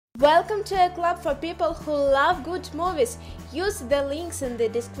Welcome to a club for people who love good movies. Use the links in the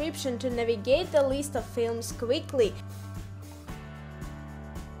description to navigate the list of films quickly.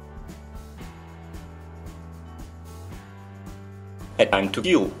 A Time to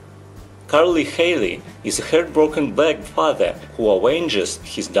Kill. Carly Haley is a heartbroken black father who avenges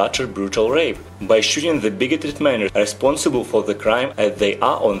his daughter's brutal rape by shooting the bigoted man responsible for the crime as they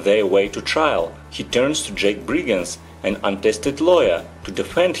are on their way to trial. He turns to Jake Brigance, an untested lawyer, to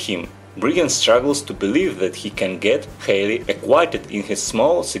defend him. Brigance struggles to believe that he can get Haley acquitted in his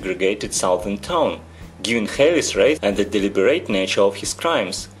small, segregated southern town, given Haley's race and the deliberate nature of his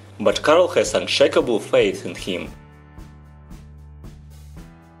crimes. But Carl has unshakable faith in him.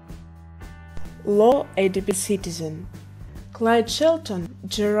 Law-abiding citizen. Clyde Shelton,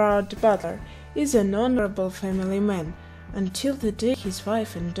 Gerard Butler, is an honorable family man until the day his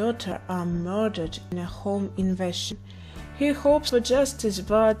wife and daughter are murdered in a home invasion. He hopes for justice,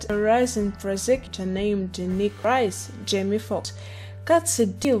 but a rising prosecutor named Nick Rice, Jamie Foxx, cuts a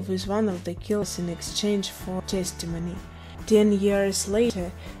deal with one of the killers in exchange for testimony. 10 years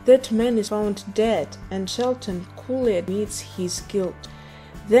later, that man is found dead, and Shelton coolly admits his guilt.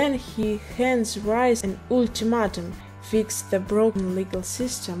 Then he hands Rice an ultimatum: fix the broken legal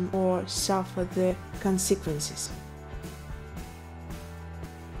system or suffer the consequences.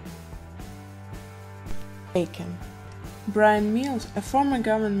 Taken. Brian Mills, a former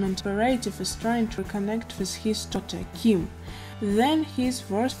government operative, is trying to reconnect with his daughter, Kim. Then his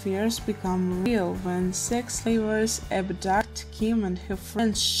worst fears become real when sex slavers abduct Kim and her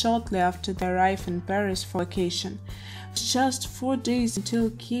friends shortly after they arrive in Paris for vacation. Just 4 days until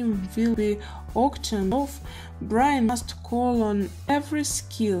Kim will be auctioned off, Brian must call on every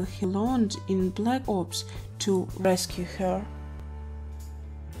skill he learned in Black Ops to rescue her.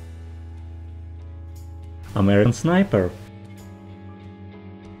 American Sniper.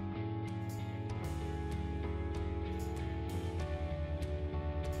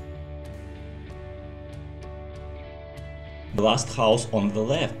 The last house on the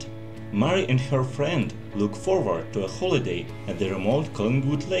left. Mary and her friend look forward to a holiday at the remote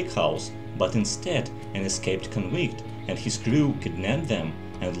Collingwood Lake house, but instead an escaped convict and his crew kidnap them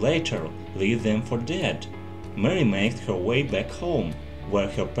and later leave them for dead. Mary makes her way back home, where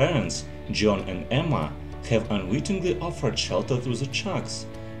her parents, John and Emma, have unwittingly offered shelter to the Chucks.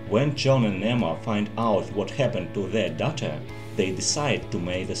 When John and Emma find out what happened to their daughter, they decide to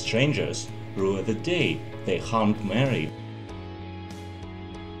make the strangers rue the day they harmed Mary.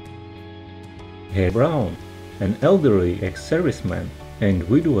 Harry Brown, an elderly ex-serviceman and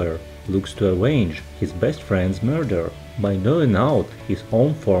widower, looks to avenge his best friend's murder by doling out his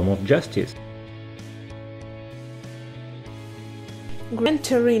own form of justice. Gran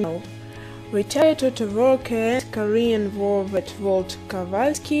Torino. Retired auto worker and Korean War vet Walt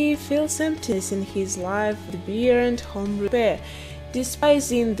Kowalski feels emptiness in his life with beer and home repair,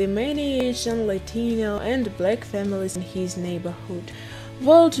 despising the many Asian, Latino and black families in his neighborhood.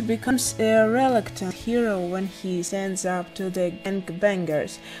 Walt becomes a reluctant hero when he stands up to the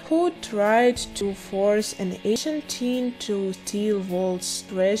gangbangers who tried to force an Asian teen to steal Walt's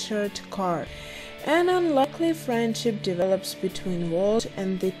treasured car. An unlikely friendship develops between Walt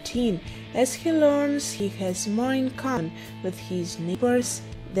and the teen as he learns he has more in common with his neighbors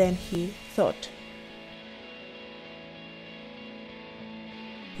than he thought.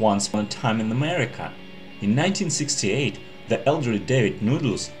 Once Upon a Time in America. In 1968, the elderly David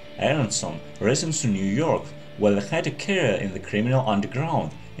Noodles Aronson returns to New York, where they had a career in the criminal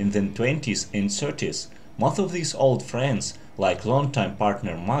underground in the 20s and 30s. Most of these old friends, like longtime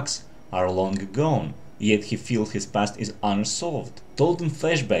partner Max, are long gone, yet he feels his past is unresolved. Told in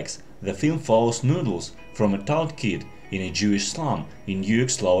flashbacks, the film follows Noodles from a town kid in a Jewish slum in New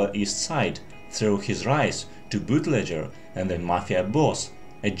York's Lower East Side through his rise to bootlegger and then mafia boss,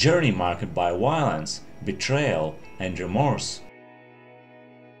 a journey marked by violence, betrayal and remorse.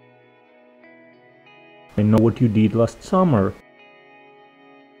 I Know What You Did Last Summer.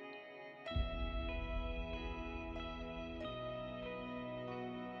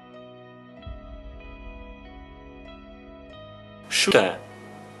 Shooter.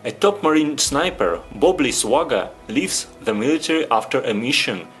 A top Marine sniper, Bob Lee Swaga, leaves the military after a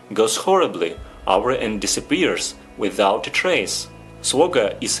mission goes horribly awry and disappears without a trace.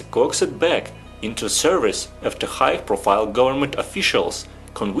 Swaga is coaxed back into service after high-profile government officials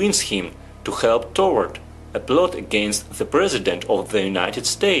convince him to help toward a plot against the President of the United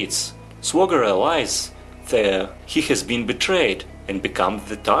States. Swaga realizes that he has been betrayed and becomes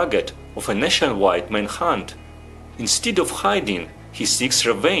the target of a nationwide manhunt. Instead of hiding, he seeks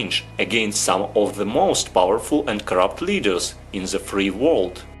revenge against some of the most powerful and corrupt leaders in the free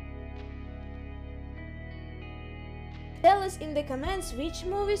world. Tell us in the comments which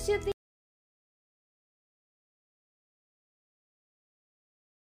movies you think